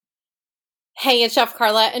Hey, it's Chef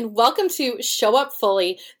Carla, and welcome to Show Up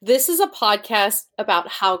Fully. This is a podcast about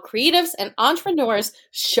how creatives and entrepreneurs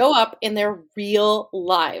show up in their real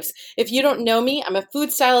lives. If you don't know me, I'm a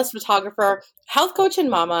food stylist, photographer, health coach, and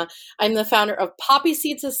mama. I'm the founder of Poppy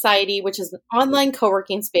Seed Society, which is an online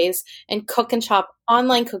co-working space, and Cook and Chop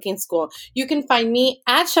online cooking school. You can find me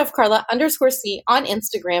at Chef Carla_C on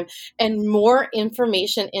Instagram, and more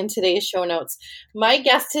information in today's show notes. My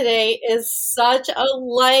guest today is such a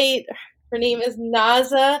light. Her name is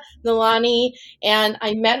Naza Nalani, and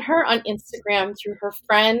I met her on Instagram through her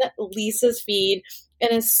friend Lisa's feed.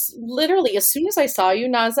 And it's literally, as soon as I saw you,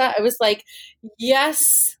 Naza, I was like,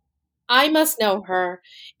 yes, I must know her.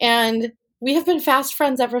 And we have been fast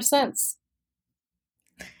friends ever since.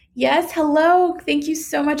 Yes, hello. Thank you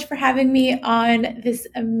so much for having me on this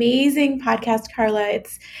amazing podcast, Carla.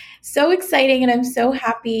 It's so exciting and I'm so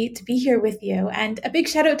happy to be here with you. And a big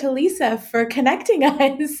shout out to Lisa for connecting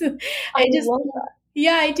us. I love that.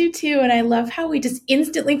 Yeah, I do too. And I love how we just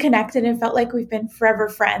instantly connected and felt like we've been forever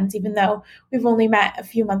friends, even though we've only met a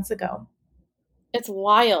few months ago. It's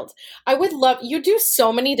wild. I would love, you do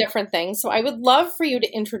so many different things. So I would love for you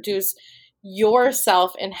to introduce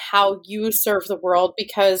yourself and how you serve the world,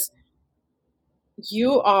 because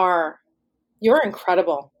you're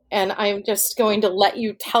incredible. And I'm just going to let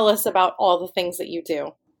you tell us about all the things that you do.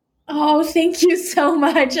 Oh, thank you so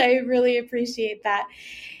much. I really appreciate that.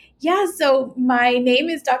 Yeah, so my name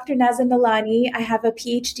is Dr. Naza Nalani. I have a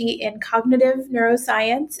PhD in cognitive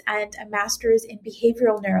neuroscience and a master's in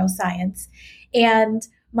behavioral neuroscience. And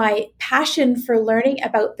my passion for learning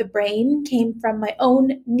about the brain came from my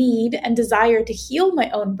own need and desire to heal my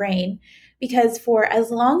own brain, because for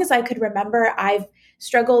as long as I could remember, I've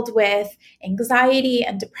struggled with anxiety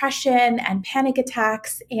and depression and panic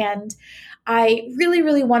attacks. And I really,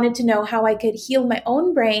 really wanted to know how I could heal my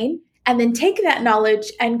own brain and then take that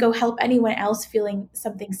knowledge and go help anyone else feeling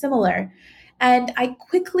something similar. And I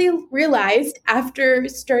quickly realized after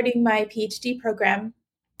starting my PhD program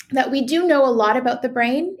that we do know a lot about the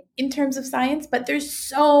brain in terms of science, but there's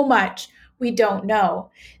so much we don't know.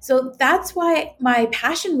 So that's why my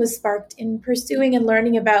passion was sparked in pursuing and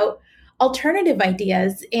learning about alternative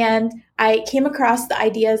ideas. And I came across the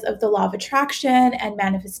ideas of the law of attraction and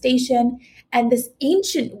manifestation and this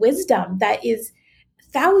ancient wisdom that is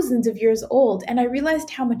thousands of years old. And I realized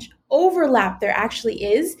how much overlap there actually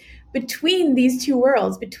is between these two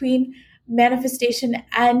worlds, between manifestation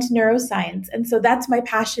and neuroscience. And so that's my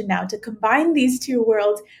passion now, to combine these two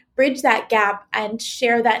worlds, bridge that gap, and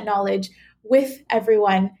share that knowledge with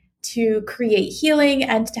everyone to create healing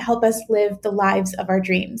and to help us live the lives of our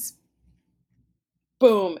dreams.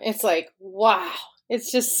 Boom. It's like, wow.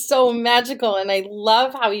 It's just so magical. And I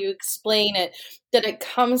love how you explain it, that it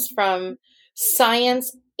comes from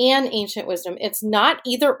science and ancient wisdom. It's not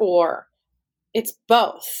either or, it's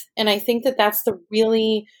both. And I think that that's the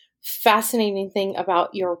really fascinating thing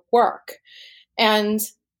about your work. And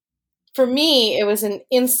for me, it was an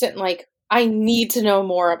instant, like, I need to know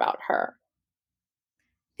more about her.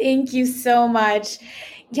 Thank you so much.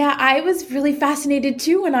 Yeah, I was really fascinated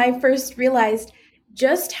too when I first realized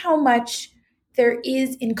just how much there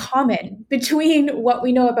is in common between what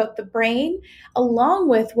we know about the brain, along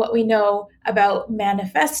with what we know about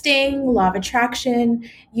manifesting, law of attraction,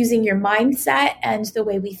 using your mindset and the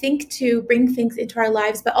way we think to bring things into our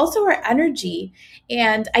lives, but also our energy.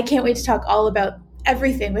 And I can't wait to talk all about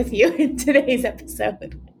everything with you in today's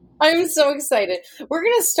episode. I'm so excited. We're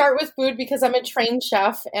going to start with food because I'm a trained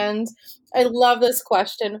chef and I love this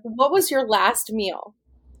question. What was your last meal?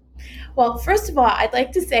 Well, first of all, I'd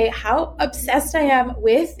like to say how obsessed I am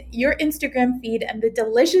with your Instagram feed and the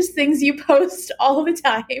delicious things you post all the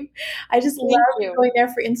time. I just love going there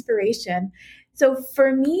for inspiration. So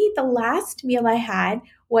for me, the last meal I had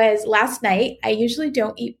was last night. I usually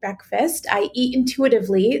don't eat breakfast. I eat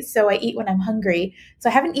intuitively, so I eat when I'm hungry. So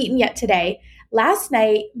I haven't eaten yet today. Last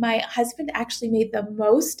night, my husband actually made the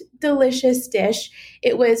most delicious dish.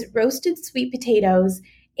 It was roasted sweet potatoes,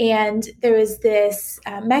 and there was this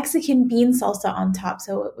Mexican bean salsa on top.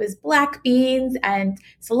 So it was black beans and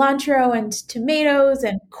cilantro and tomatoes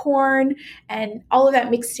and corn and all of that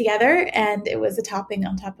mixed together. And it was a topping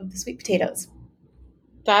on top of the sweet potatoes.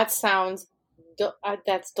 That sounds,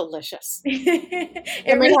 that's delicious.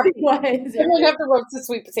 It really was. I'm going to have to roast the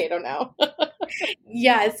sweet potato now.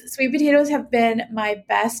 Yes, sweet potatoes have been my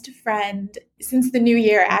best friend since the new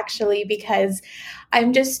year, actually, because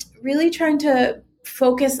I'm just really trying to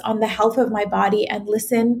focus on the health of my body and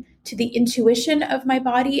listen to the intuition of my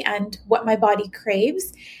body and what my body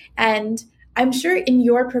craves. And I'm sure in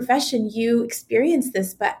your profession you experience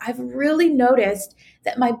this, but I've really noticed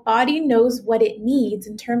that my body knows what it needs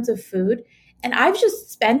in terms of food. And I've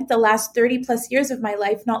just spent the last 30 plus years of my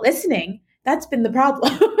life not listening. That's been the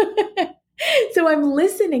problem. So I'm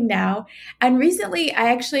listening now. And recently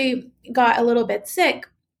I actually got a little bit sick.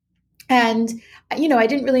 And, I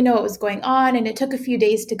didn't really know what was going on. And it took a few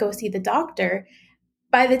days to go see the doctor.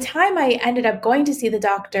 By the time I ended up going to see the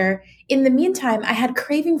doctor, in the meantime, I had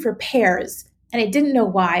craving for pears and I didn't know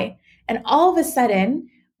why. And all of a sudden,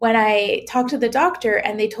 when I talked to the doctor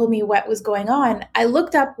and they told me what was going on, I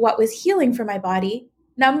looked up what was healing for my body.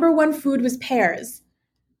 Number one food was pears.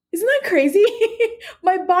 Isn't that crazy?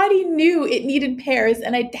 My body knew it needed pears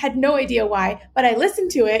and I had no idea why, but I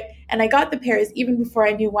listened to it and I got the pears even before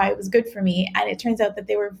I knew why it was good for me. And it turns out that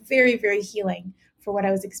they were very, very healing for what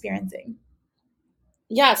I was experiencing.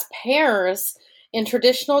 Yes, pears in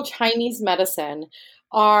traditional Chinese medicine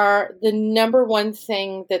are the number one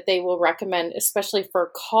thing that they will recommend, especially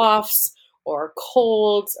for coughs or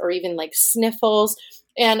colds or even like sniffles.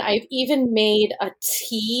 And I've even made a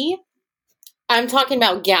tea. I'm talking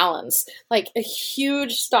about gallons, like a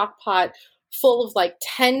huge stock pot full of like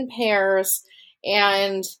 10 pears,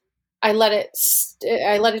 and I let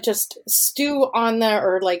it just stew on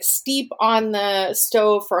or like steep on the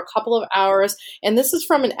stove for a couple of hours. And this is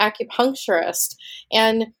from an acupuncturist.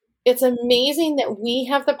 And it's amazing that we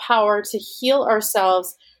have the power to heal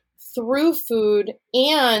ourselves through food,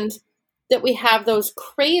 and that we have those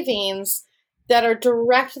cravings that are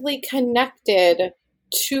directly connected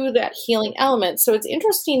to that healing element. So it's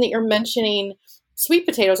interesting that you're mentioning sweet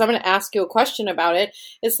potatoes. I'm going to ask you a question about it.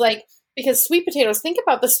 It's like, because sweet potatoes, think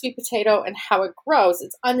about the sweet potato and how it grows.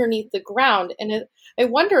 It's underneath the ground. And I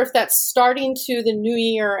wonder if that's starting to the new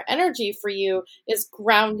year energy for you is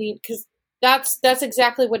grounding, because that's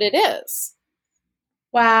exactly what it is.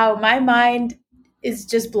 Wow, my mind is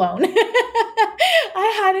just blown.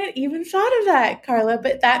 I hadn't even thought of that, Carla,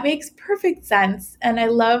 but that makes perfect sense. And I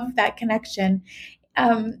love that connection.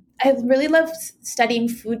 I really love studying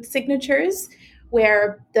food signatures,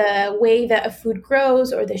 where the way that a food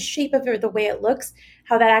grows or the shape of it or the way it looks,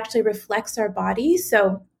 how that actually reflects our body.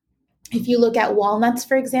 So if you look at walnuts,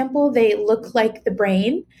 for example, they look like the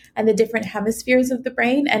brain and the different hemispheres of the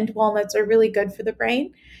brain, and walnuts are really good for the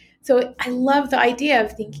brain. So I love the idea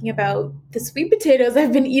of thinking about the sweet potatoes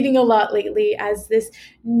I've been eating a lot lately as this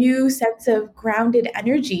new sense of grounded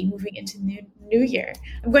energy moving into new year.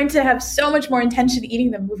 I'm going to have so much more intention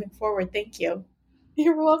eating them moving forward. Thank you.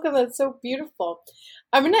 You're welcome. That's so beautiful.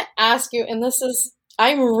 I'm going to ask you, and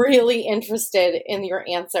I'm really interested in your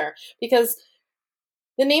answer, because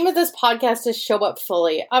the name of this podcast is Show Up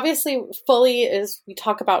Fully. Obviously, fully is we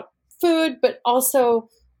talk about food, but also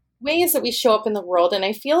ways that we show up in the world. And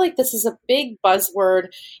I feel like this is a big buzzword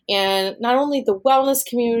in not only the wellness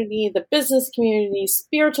community, the business community,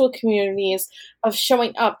 spiritual communities of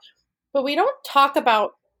showing up, but we don't talk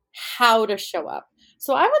about how to show up.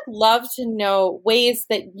 So I would love to know ways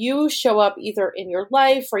that you show up either in your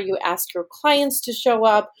life, or you ask your clients to show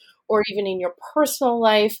up, or even in your personal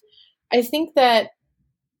life. I think that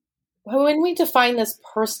when we define this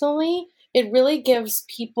personally, it really gives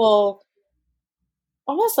people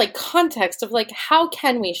almost like context of like, how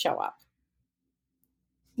can we show up?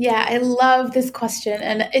 Yeah, I love this question.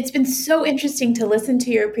 And it's been so interesting to listen to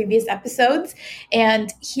your previous episodes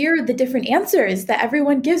and hear the different answers that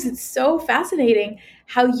everyone gives. It's so fascinating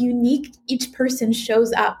how unique each person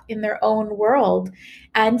shows up in their own world.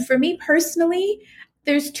 And for me personally,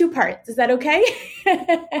 there's two parts. Is that okay?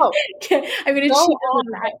 Oh, I'm going to go cheat on.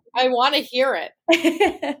 I want to hear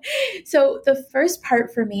it. So the first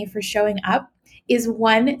part for me for showing up is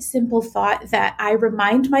one simple thought that I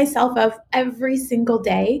remind myself of every single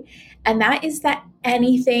day, and that is that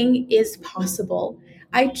anything is possible.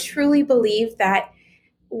 I truly believe that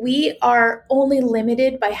we are only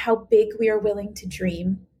limited by how big we are willing to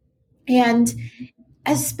dream. And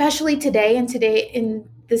especially today in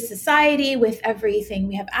this society with everything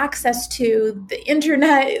we have access to, the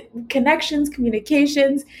internet, connections,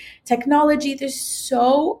 communications, technology, there's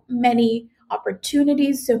so many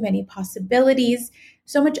opportunities, so many possibilities,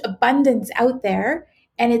 so much abundance out there.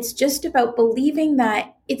 And it's just about believing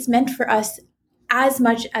that it's meant for us as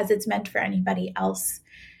much as it's meant for anybody else.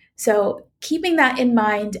 So keeping that in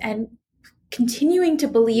mind and continuing to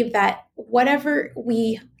believe that whatever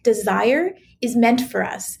we desire is meant for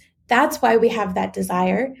us. That's why we have that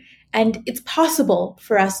desire. And it's possible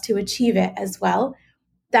for us to achieve it as well.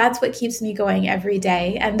 That's what keeps me going every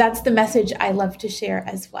day. And that's the message I love to share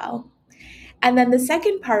as well. And then the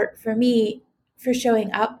second part for me for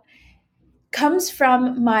showing up comes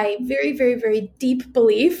from my very, very, very deep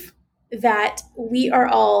belief that we are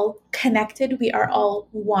all connected, we are all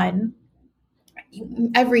one.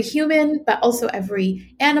 every human, but also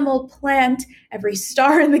every animal, plant, every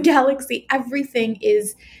star in the galaxy, everything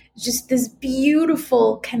is just this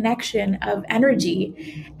beautiful connection of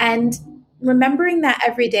energy. And remembering that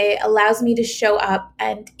every day allows me to show up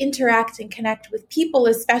and interact and connect with people,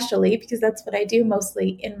 especially because that's what I do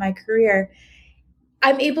mostly in my career.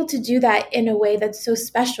 I'm able to do that in a way that's so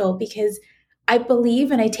special because I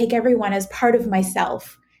believe and I take everyone as part of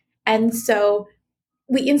myself. And so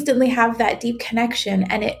we instantly have that deep connection,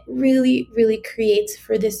 and it really, really creates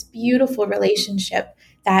for this beautiful relationship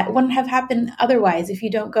that wouldn't have happened otherwise if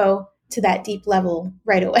you don't go to that deep level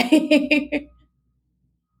right away.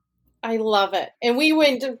 I love it. And we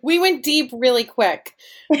went deep really quick.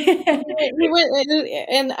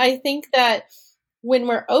 And I think that when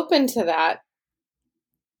we're open to that,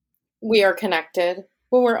 we are connected.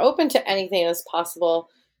 When we're open to anything as possible,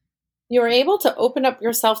 you're able to open up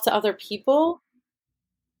yourself to other people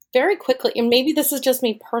very quickly. And maybe this is just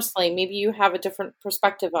me personally. Maybe you have a different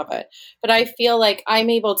perspective of it. But I feel like I'm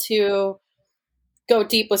able to go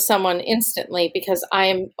deep with someone instantly because I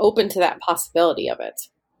am open to that possibility of it.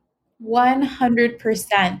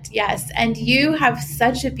 100%. Yes. And you have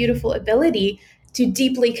such a beautiful ability to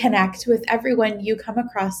deeply connect with everyone you come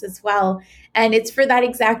across as well. And it's for that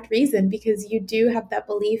exact reason, because you do have that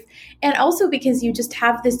belief. And also because you just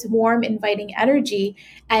have this warm, inviting energy.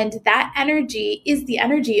 And that energy is the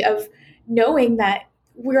energy of knowing that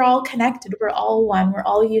we're all connected, we're all one, we're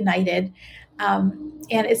all united. And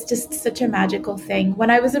it's just such a magical thing.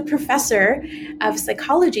 When I was a professor of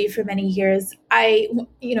psychology for many years,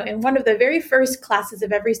 in one of the very first classes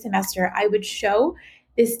of every semester, I would show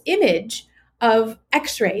this image of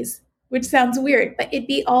x-rays, which sounds weird, but it'd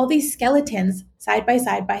be all these skeletons side by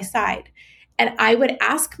side by side. And I would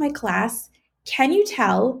ask my class, can you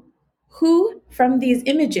tell who from these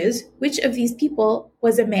images, which of these people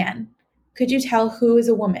was a man? Could you tell who is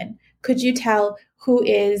a woman? Could you tell who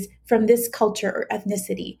is from this culture or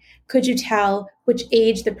ethnicity? Could you tell which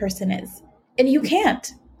age the person is? And you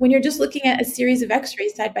can't. When you're just looking at a series of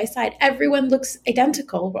x-rays side by side, everyone looks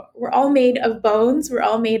identical. We're all made of bones. We're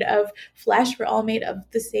all made of flesh. We're all made of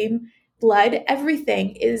the same blood.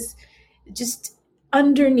 Everything is just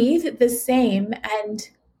underneath the same. And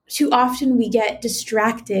too often we get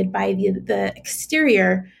distracted by the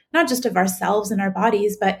exterior, not just of ourselves and our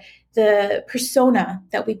bodies, but the persona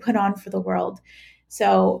that we put on for the world.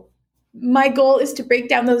 So my goal is to break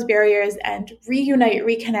down those barriers and reunite,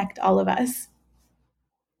 reconnect all of us.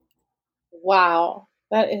 Wow,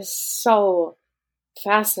 that is so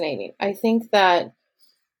fascinating. I think that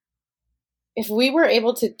if we were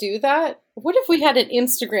able to do that, what if we had an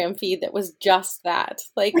Instagram feed that was just that?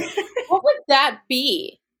 Like, what would that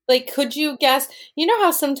be? Like, could you guess? You know how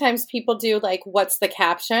sometimes people do, like, what's the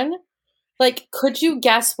caption? Like, could you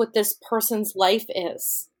guess what this person's life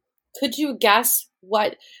is? Could you guess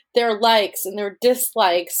what their likes and their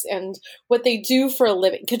dislikes and what they do for a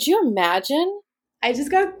living? Could you imagine? I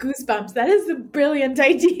just got goosebumps. That is a brilliant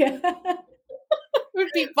idea. It would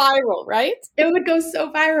be viral, right? It would go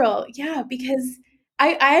so viral. Yeah, because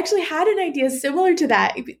I actually had an idea similar to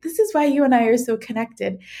that. This is why you and I are so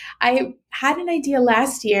connected. I had an idea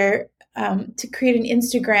last year to create an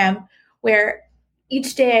Instagram where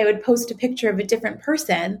each day I would post a picture of a different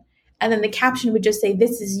person, and then the caption would just say,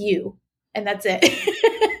 "This is you." And that's it.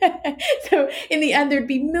 So in the end, there'd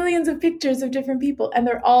be millions of pictures of different people, and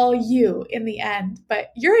they're all you in the end.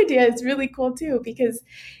 But your idea is really cool too, because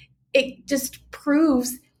it just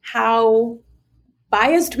proves how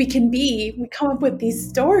biased we can be. We come up with these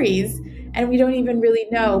stories and we don't even really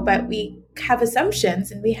know, but we have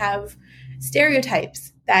assumptions and we have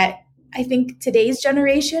stereotypes that I think today's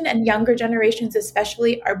generation and younger generations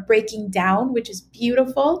especially are breaking down, which is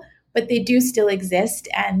beautiful, but they do still exist.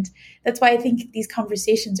 And that's why I think these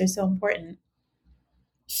conversations are so important.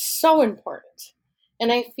 So important.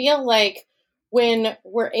 And I feel like when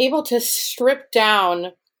we're able to strip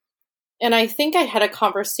down, and I think I had a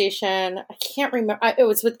conversation, I can't remember, it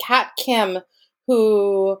was with Kat Kim,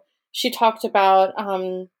 who she talked about,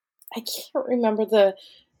 I can't remember the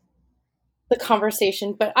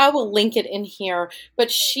conversation, but I will link it in here.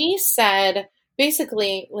 But she said,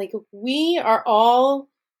 basically, like, we are all,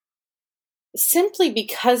 simply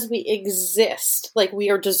because we exist, like, we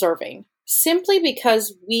are deserving. Simply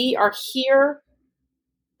because we are here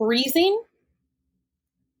breathing,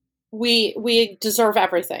 we deserve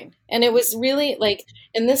everything. And it was really like,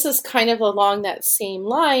 and this is kind of along that same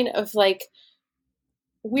line of, like,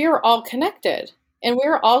 we're all connected, and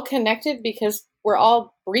we're all connected because we're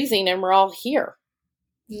all breathing and we're all here.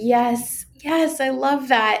 Yes, yes, I love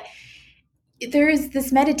that. There is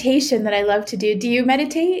this meditation that I love to do. Do you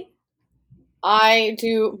meditate? I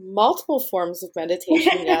do multiple forms of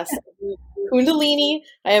meditation. Yes, I do Kundalini.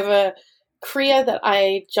 I have a Kriya that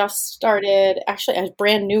I just started, actually, a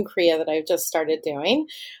brand new Kriya that I've just started doing.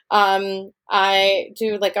 I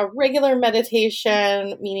do like a regular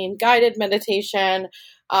meditation, meaning guided meditation.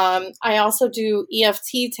 I also do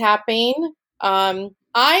EFT tapping. I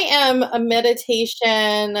am a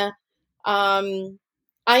meditation. I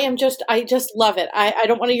just love it. I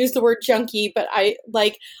don't want to use the word junkie, but I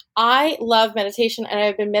love meditation, and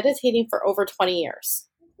I've been meditating for over 20 years.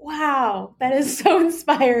 Wow, that is so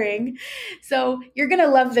inspiring. So you're going to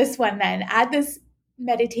love this one then. Add this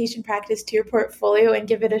meditation practice to your portfolio and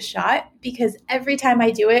give it a shot, because every time I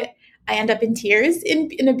do it, I end up in tears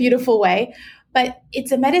in a beautiful way. But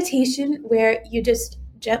it's a meditation where you just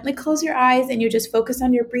gently close your eyes and you just focus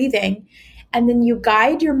on your breathing. And then you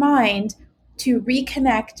guide your mind to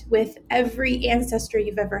reconnect with every ancestor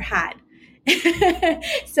you've ever had.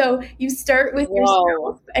 So you start with Whoa.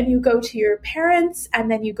 yourself and you go to your parents and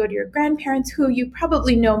then you go to your grandparents, who you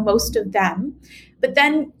probably know most of them. But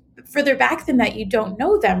then further back than that, you don't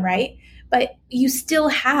know them, right? But you still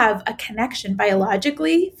have a connection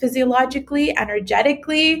biologically, physiologically,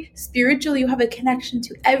 energetically, spiritually. You have a connection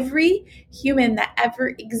to every human that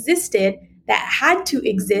ever existed, that had to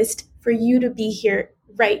exist for you to be here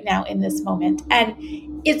right now in this moment. And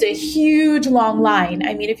it's a huge long line.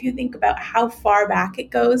 I mean, if you think about how far back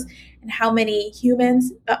it goes and how many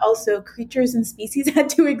humans, but also creatures and species had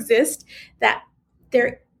to exist, that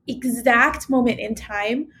their exact moment in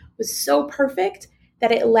time was so perfect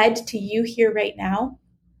that it led to you here right now.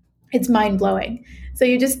 It's mind blowing. So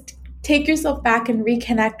you just take yourself back and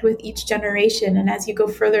reconnect with each generation. And as you go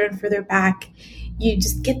further and further back, you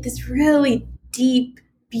just get this really deep,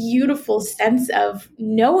 beautiful sense of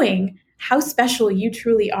knowing how special you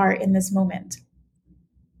truly are in this moment.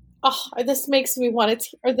 Oh, this makes me want to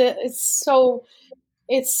tear.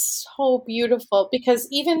 It's so beautiful, because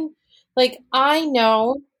even like I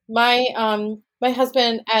know my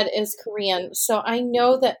husband Ed is Korean, so I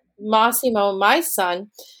know that Massimo, my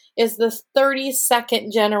son, is the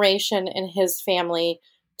 32nd generation in his family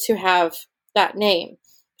to have that name.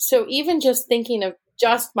 So even just thinking of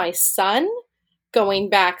just my son going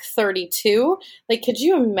back 32, like could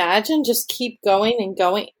you imagine just keep going and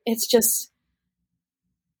going? It's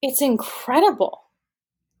incredible.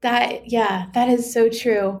 That is so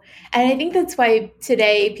true. And I think that's why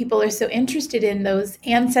today people are so interested in those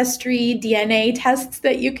ancestry DNA tests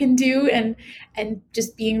that you can do, and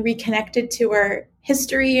just being reconnected to our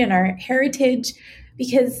history and our heritage,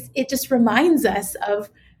 because it just reminds us of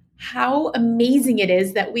how amazing it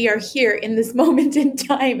is that we are here in this moment in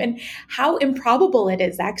time, and how improbable it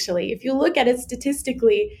is actually. If you look at it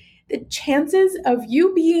statistically, the chances of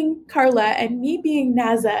you being Carla and me being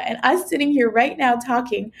Naza and us sitting here right now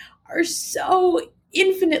talking are so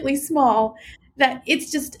infinitely small that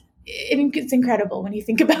it's incredible when you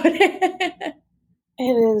think about it.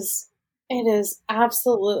 It is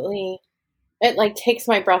absolutely, it like takes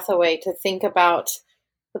my breath away to think about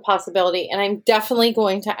the possibility. And I'm definitely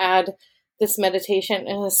going to add this meditation,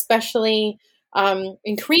 and especially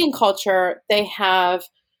in Korean culture, they have,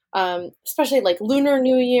 especially like Lunar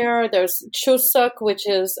New Year, there's Chuseok, which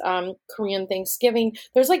is Korean Thanksgiving.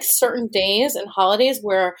 There's like certain days and holidays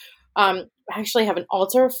where I actually have an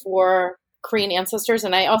altar for Korean ancestors.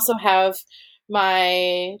 And I also have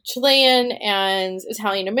my Chilean and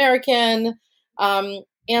Italian American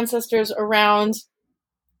ancestors around.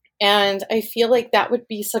 And I feel like that would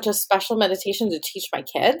be such a special meditation to teach my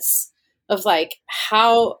kids, of like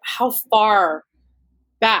how far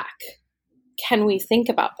back can we think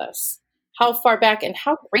about this? How far back, and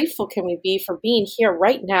how grateful can we be for being here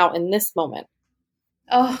right now in this moment?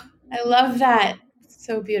 Oh, I love that.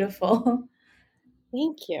 So beautiful.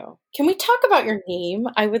 Thank you. Can we talk about your name?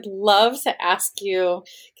 I would love to ask you,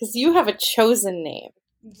 because you have a chosen name.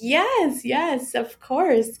 Yes, of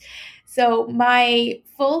course. So my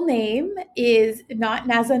full name is not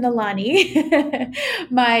Naza Nalani.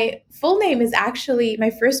 My full name is actually,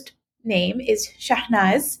 my first name is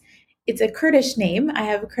Shahnaz. It's a Kurdish name. I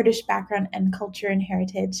have a Kurdish background and culture and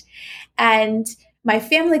heritage. And my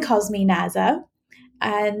family calls me Naza.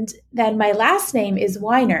 And then my last name is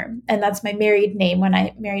Weiner, and that's my married name. When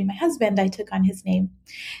I married my husband, I took on his name.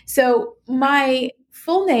 So my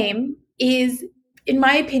full name is, in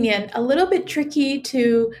my opinion, a little bit tricky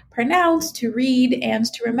to pronounce, to read, and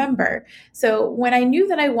to remember. So when I knew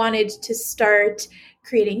that I wanted to start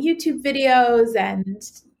creating YouTube videos and,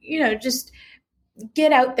 just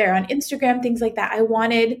get out there on Instagram, things like that, I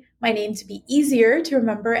wanted my name to be easier to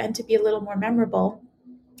remember and to be a little more memorable.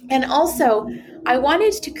 And also, I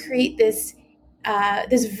wanted to create this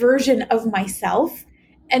this version of myself.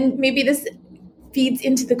 And maybe this feeds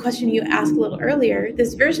into the question you asked a little earlier,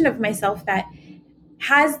 this version of myself that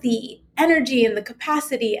has the energy and the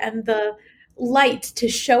capacity and the light to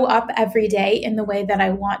show up every day in the way that I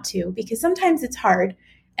want to, because sometimes it's hard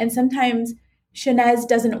and sometimes Shanez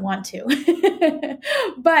doesn't want to.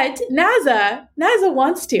 But Naza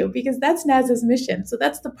wants to, because that's Naza's mission. So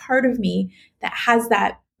that's the part of me that has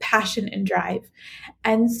that passion and drive.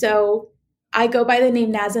 And so I go by the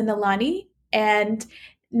name Naza Nalani, and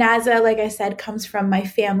Naza, like I said, comes from my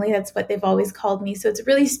family. That's what they've always called me. So it's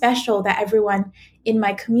really special that everyone in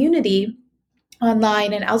my community,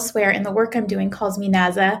 online and elsewhere in the work I'm doing, calls me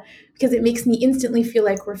Naza, because it makes me instantly feel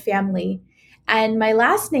like we're family. And my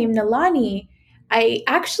last name, Nalani, I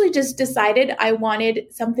actually just decided I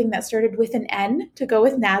wanted something that started with an N to go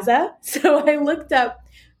with Naza. So I looked up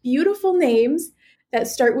beautiful names that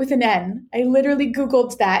start with an N. I literally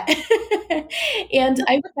Googled that. And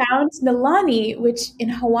I found Nalani, which in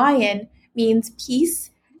Hawaiian means peace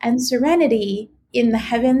and serenity in the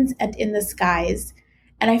heavens and in the skies.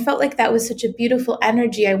 And I felt like that was such a beautiful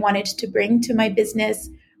energy I wanted to bring to my business,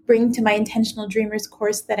 bring to my Intentional Dreamers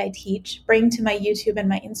course that I teach, bring to my YouTube and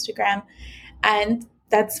my Instagram. And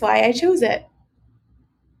that's why I chose it.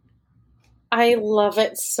 I love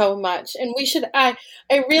it so much. And I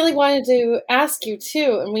really wanted to ask you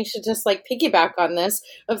too, and we should just like piggyback on this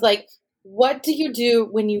of like, what do you do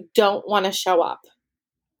when you don't want to show up?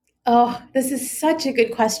 Oh, this is such a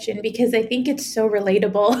good question because I think it's so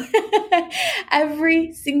relatable.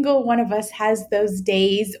 Every single one of us has those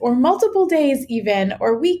days, or multiple days even,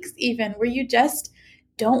 or weeks even, where you just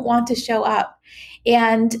don't want to show up.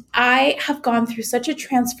 And I have gone through such a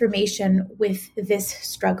transformation with this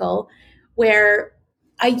struggle where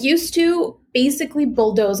I used to basically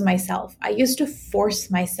bulldoze myself. I used to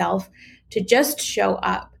force myself to just show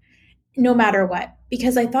up no matter what,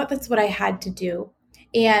 because I thought that's what I had to do.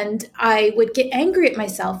 And I would get angry at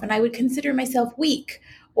myself and I would consider myself weak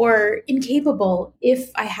or incapable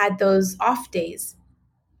if I had those off days.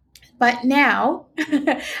 But now,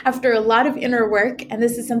 after a lot of inner work, and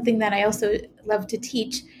this is something that I also love to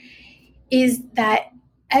teach, is that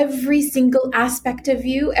every single aspect of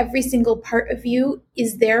you, every single part of you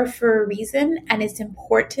is there for a reason, and it's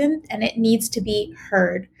important and it needs to be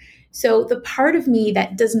heard. So the part of me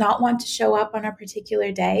that does not want to show up on a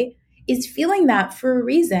particular day is feeling that for a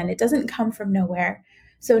reason. It doesn't come from nowhere.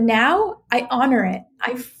 So now I honor it.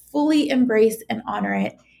 I fully embrace and honor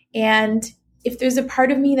it. And if there's a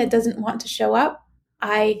part of me that doesn't want to show up,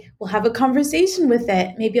 I will have a conversation with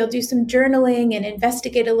it. Maybe I'll do some journaling and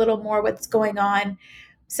investigate a little more what's going on.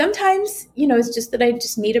 Sometimes, it's just that I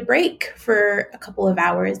just need a break for a couple of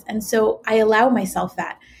hours. And so I allow myself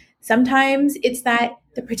that. Sometimes it's that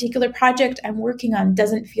the particular project I'm working on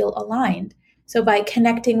doesn't feel aligned. So by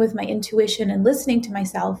connecting with my intuition and listening to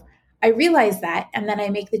myself, I realize that, and then I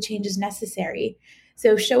make the changes necessary.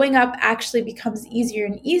 So showing up actually becomes easier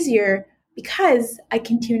and easier because I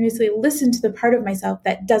continuously listen to the part of myself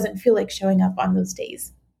that doesn't feel like showing up on those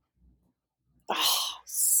days. Oh,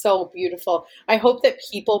 so beautiful. I hope that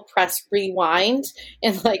people press rewind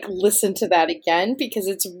and like listen to that again, because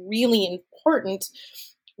it's really important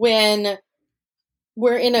when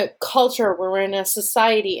we're in a culture, where we're in a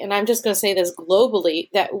society, and I'm just going to say this globally,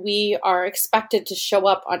 that we are expected to show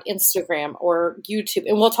up on Instagram or YouTube.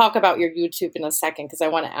 And we'll talk about your YouTube in a second, because I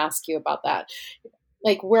want to ask you about that.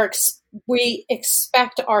 Like we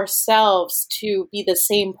expect ourselves to be the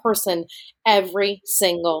same person every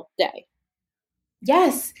single day.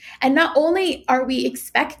 Yes. And not only are we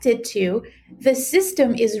expected to, the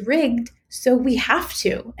system is rigged, so we have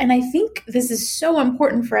to. And I think this is so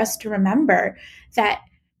important for us to remember that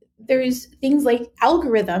there's things like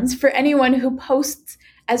algorithms for anyone who posts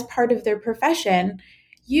as part of their profession.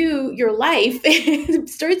 Your life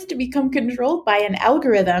starts to become controlled by an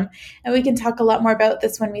algorithm. And we can talk a lot more about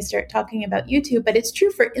this when we start talking about YouTube, but it's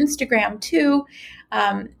true for Instagram too.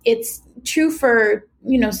 It's true for,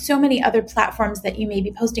 so many other platforms that you may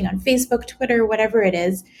be posting on Facebook, Twitter, whatever it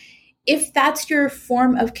is. If that's your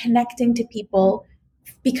form of connecting to people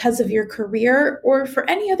because of your career or for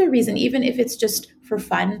any other reason, even if it's just for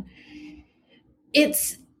fun,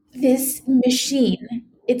 it's this machine,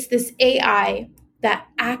 it's this AI that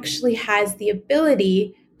actually has the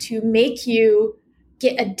ability to make you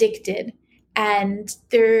get addicted. And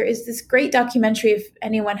there is this great documentary, if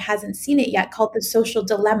anyone hasn't seen it yet, called The Social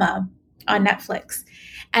Dilemma on Netflix.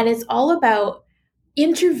 And it's all about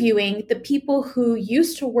interviewing the people who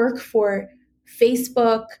used to work for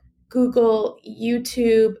Facebook, Google,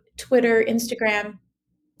 YouTube, Twitter, Instagram,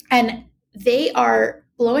 and they are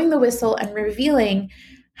blowing the whistle and revealing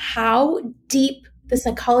how deep the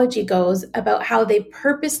psychology goes about how they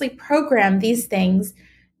purposely program these things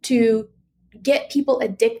to get people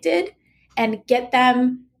addicted and get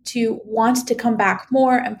them to want to come back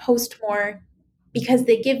more and post more, because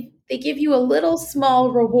they give you a little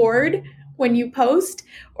small reward when you post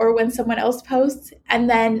or when someone else posts, and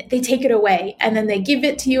then they take it away, and then they give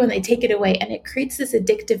it to you and they take it away, and it creates this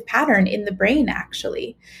addictive pattern in the brain,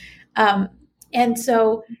 actually. And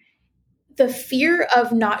so the fear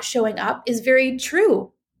of not showing up is very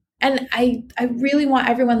true. And I really want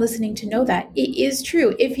everyone listening to know that it is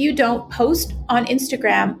true. If you don't post on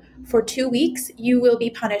Instagram for 2 weeks, you will be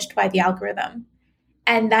punished by the algorithm.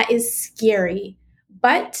 And that is scary.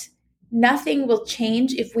 But nothing will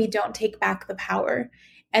change if we don't take back the power.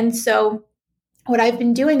 And so what I've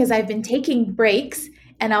been doing is I've been taking breaks,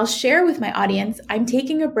 and I'll share with my audience, I'm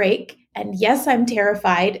taking a break. And yes, I'm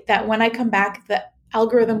terrified that when I come back, the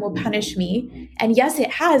algorithm will punish me. And yes,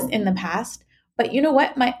 it has in the past. But you know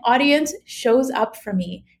what? My audience shows up for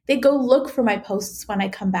me. They go look for my posts when I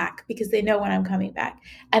come back because they know when I'm coming back.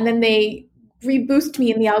 And then they reboost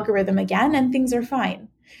me in the algorithm again, and things are fine.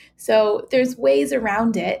 So there's ways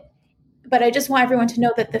around it. But I just want everyone to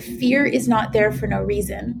know that the fear is not there for no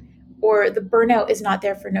reason, or the burnout is not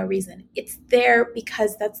there for no reason. It's there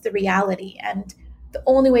because that's the reality. And the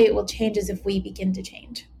only way it will change is if we begin to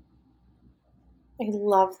change. I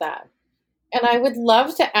love that. And I would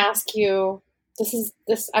love to ask you,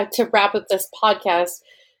 to wrap up this podcast,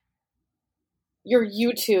 your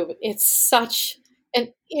YouTube, it's such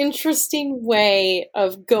an interesting way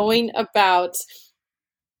of going about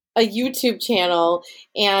a YouTube channel,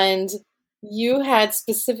 and you had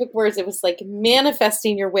specific words. It was like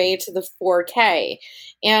manifesting your way to the 4K.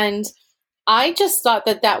 And I just thought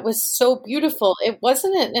that was so beautiful. It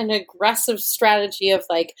wasn't an aggressive strategy of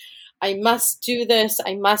like, I must do this,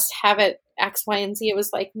 I must have it X, Y, and Z. It was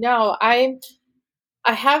like, no, I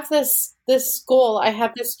have this goal, I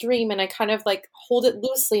have this dream, and I kind of like hold it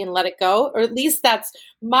loosely and let it go. Or at least that's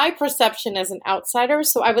my perception as an outsider.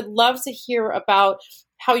 So I would love to hear about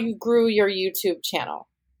how you grew your YouTube channel.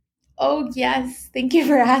 Oh, yes. Thank you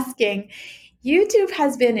for asking. YouTube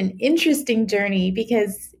has been an interesting journey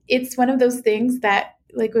because it's one of those things that,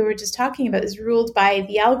 like we were just talking about, is ruled by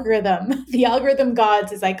the algorithm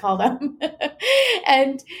gods, as I call them.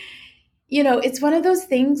 And, it's one of those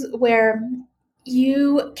things where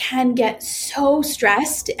you can get so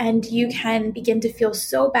stressed and you can begin to feel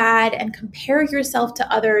so bad and compare yourself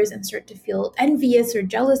to others and start to feel envious or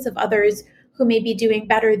jealous of others who may be doing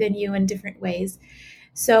better than you in different ways.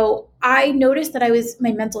 So I noticed that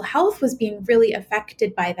my mental health was being really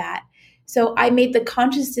affected by that. So I made the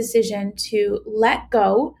conscious decision to let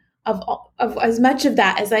go of as much of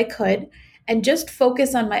that as I could and just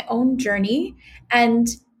focus on my own journey and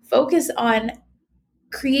focus on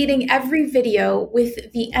creating every video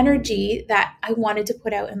with the energy that I wanted to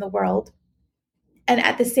put out in the world. And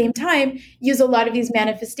at the same time, use a lot of these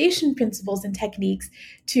manifestation principles and techniques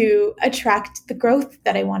to attract the growth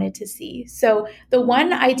that I wanted to see. So the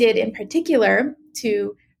one I did in particular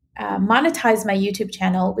to monetize my YouTube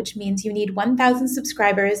channel, which means you need 1,000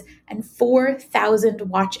 subscribers and 4,000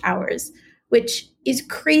 watch hours, which is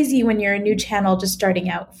crazy when you're a new channel just starting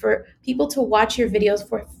out. For people to watch your videos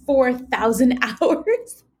for 4,000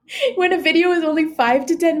 hours when a video is only 5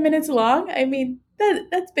 to 10 minutes long, I mean,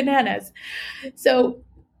 that's bananas. So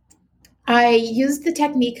I used the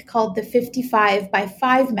technique called the 55 by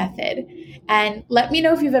 5 method. And let me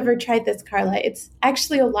know if you've ever tried this, Carla. It's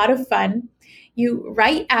actually a lot of fun. You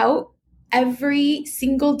write out every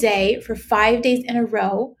single day for 5 days in a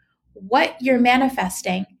row what you're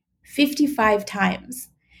manifesting 55 times.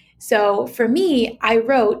 So for me, I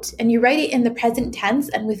wrote, and you write it in the present tense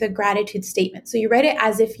and with a gratitude statement. So you write it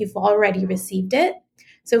as if you've already received it.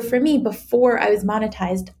 So for me, before I was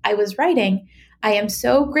monetized, I was writing, I am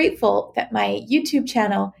so grateful that my YouTube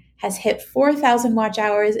channel has hit 4,000 watch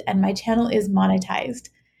hours and my channel is monetized.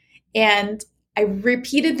 And I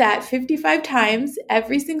repeated that 55 times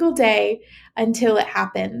every single day until it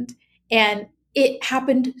happened. And it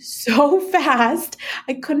happened so fast.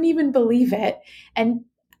 I couldn't even believe it. And,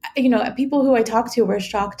 people who I talked to were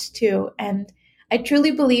shocked too. And I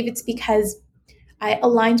truly believe it's because I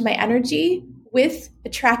aligned my energy with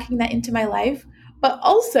attracting that into my life. But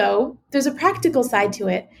also, there's a practical side to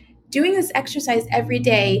it. Doing this exercise every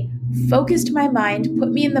day focused my mind, put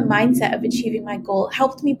me in the mindset of achieving my goal,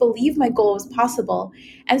 helped me believe my goal was possible.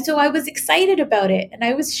 And so I was excited about it, and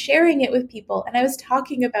I was sharing it with people, and I was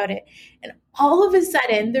talking about it. And all of a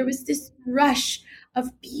sudden, there was this rush of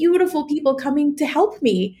beautiful people coming to help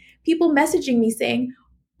me, people messaging me saying,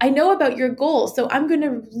 I know about your goals, so I'm going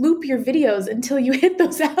to loop your videos until you hit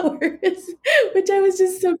those hours, which I was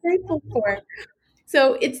just so grateful for.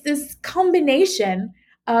 So it's this combination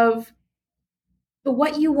of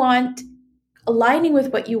what you want, aligning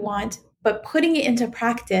with what you want, but putting it into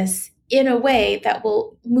practice in a way that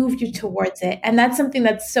will move you towards it. And that's something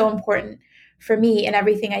that's so important for me in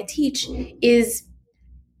everything I teach is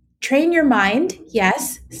train your mind.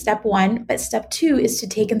 Yes, step one, but step two is to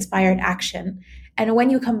take inspired action. And when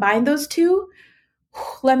you combine those two,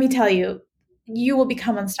 let me tell you, you will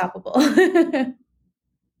become unstoppable.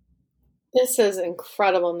 This is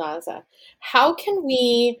incredible, Naza. How can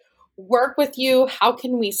we work with you? How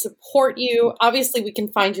can we support you? Obviously, we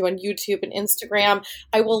can find you on YouTube and Instagram.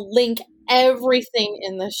 I will link everything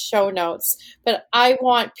in the show notes, but I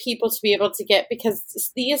want people to be able to get,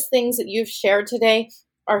 because these things that you've shared today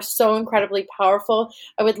are so incredibly powerful.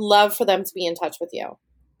 I would love for them to be in touch with you.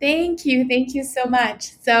 Thank you. Thank you so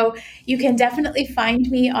much. So you can definitely find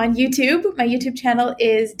me on YouTube. My YouTube channel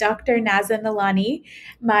is Dr. Naza Nalani.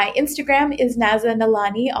 My Instagram is Naza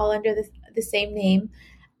Nalani, all under the same name.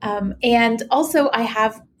 And also I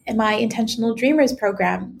have my Intentional Dreamers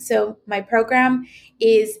program. So my program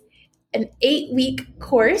is an 8-week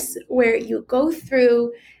course where you go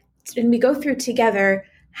through, and we go through together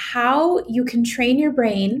how you can train your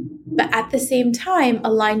brain, but at the same time,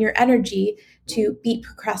 align your energy to beat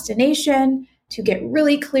procrastination, to get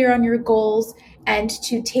really clear on your goals, and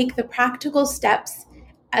to take the practical steps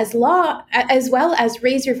as well as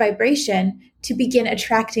raise your vibration to begin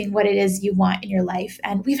attracting what it is you want in your life.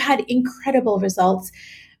 And we've had incredible results.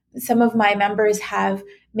 Some of my members have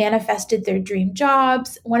manifested their dream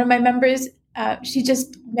jobs. One of my members, she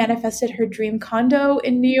just manifested her dream condo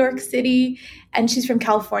in New York City, and she's from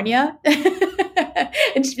California.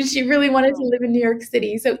 And she really wanted to live in New York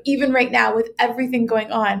City. So even right now, with everything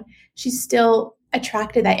going on, she's still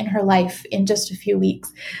attracted that in her life in just a few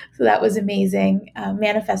weeks. So that was amazing.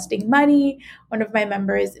 Manifesting money. One of my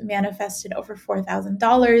members manifested over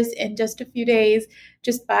 $4,000 in just a few days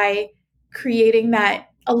just by creating that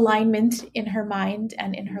alignment in her mind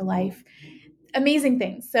and in her life. Amazing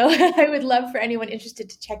things. So I would love for anyone interested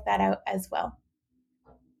to check that out as well.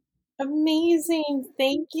 Amazing.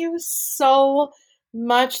 Thank you so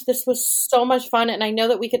much. This was so much fun. And I know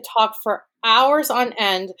that we could talk for hours on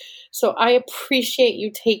end. So I appreciate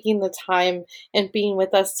you taking the time and being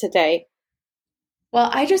with us today. Well,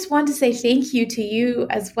 I just want to say thank you to you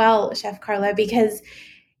as well, Chef Carla, because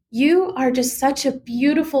you are just such a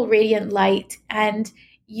beautiful, radiant light, and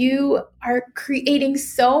you are creating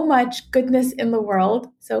so much goodness in the world.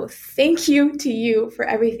 So thank you to you for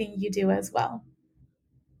everything you do as well.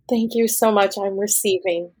 Thank you so much. I'm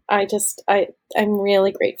receiving. I'm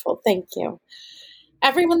really grateful. Thank you.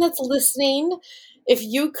 Everyone that's listening, if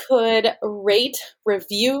you could rate,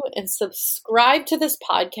 review, and subscribe to this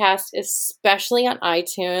podcast, especially on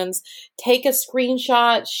iTunes, take a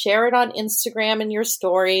screenshot, share it on Instagram in your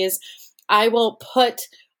stories. I will put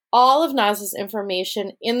all of Naza's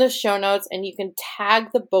information in the show notes, and you can tag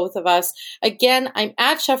the both of us. Again, I'm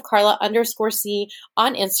at Chef Carla _C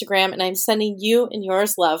on Instagram, and I'm sending you and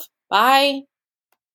yours love. Bye.